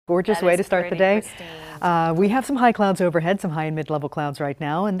Gorgeous way to start the day. We have some high clouds overhead, some high and mid-level clouds right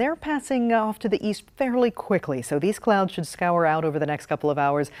now, and they're passing off to the east fairly quickly. So these clouds should scour out over the next couple of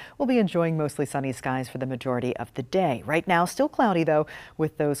hours. We'll be enjoying mostly sunny skies for the majority of the day. Right now, still cloudy though,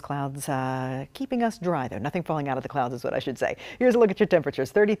 with those clouds keeping us dry though. Nothing falling out of the clouds is what I should say. Here's a look at your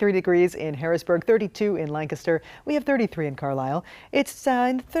temperatures. 33 degrees in Harrisburg, 32 in Lancaster. We have 33 in Carlisle. It's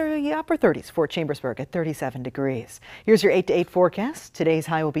in the upper 30s for Chambersburg at 37 degrees. Here's your 8 to 8 forecast. Today's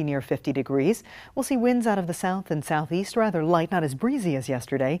high will be near 50 degrees. We'll see winds out of the south and southeast, rather light, not as breezy as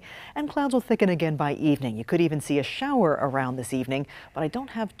yesterday, and clouds will thicken again by evening. You could even see a shower around this evening, but I don't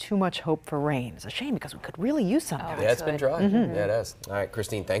have too much hope for rain. It's a shame because we could really use some. Yeah, it's been dry. Yeah, it has. All right,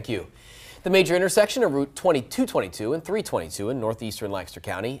 Christine, thank you. The major intersection of Route 2222 and 322 in northeastern Lancaster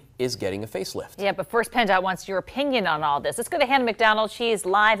County is getting a facelift. Yeah, but first, PennDOT wants your opinion on all this. Let's go to Hannah McDonald. She is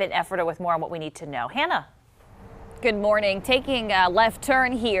live in Ephrata with more on what we need to know. Hannah. Good morning. Taking a left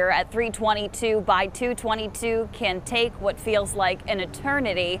turn here at 322 by 222 can take what feels like an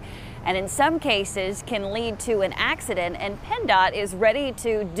eternity, and in some cases can lead to an accident, and PennDOT is ready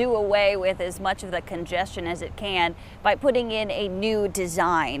to do away with as much of the congestion as it can by putting in a new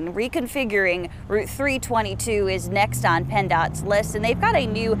design. Reconfiguring Route 322 is next on PennDOT's list, and they've got a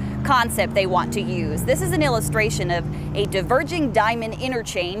new concept they want to use. This is an illustration of a diverging diamond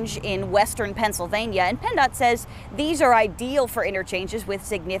interchange in western Pennsylvania, and PennDOT says these are ideal for interchanges with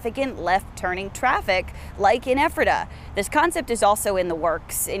significant left-turning traffic, like in Ephrata. This concept is also in the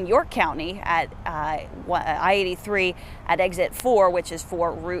works in York County at I-83 at exit 4, which is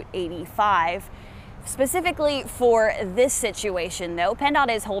for Route 85. Specifically for this situation, though,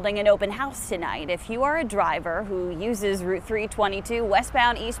 PennDOT is holding an open house tonight. If you are a driver who uses Route 322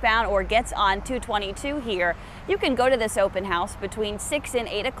 westbound, eastbound, or gets on 222 here, you can go to this open house between 6 and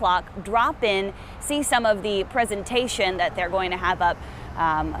 8 o'clock, drop in, see some of the presentation that they're going to have up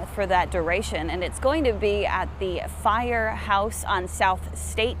for that duration. And it's going to be at the Firehouse on South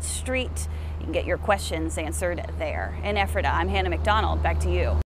State Street. You can get your questions answered there. In Ephrata, I'm Hannah McDonald. Back to you.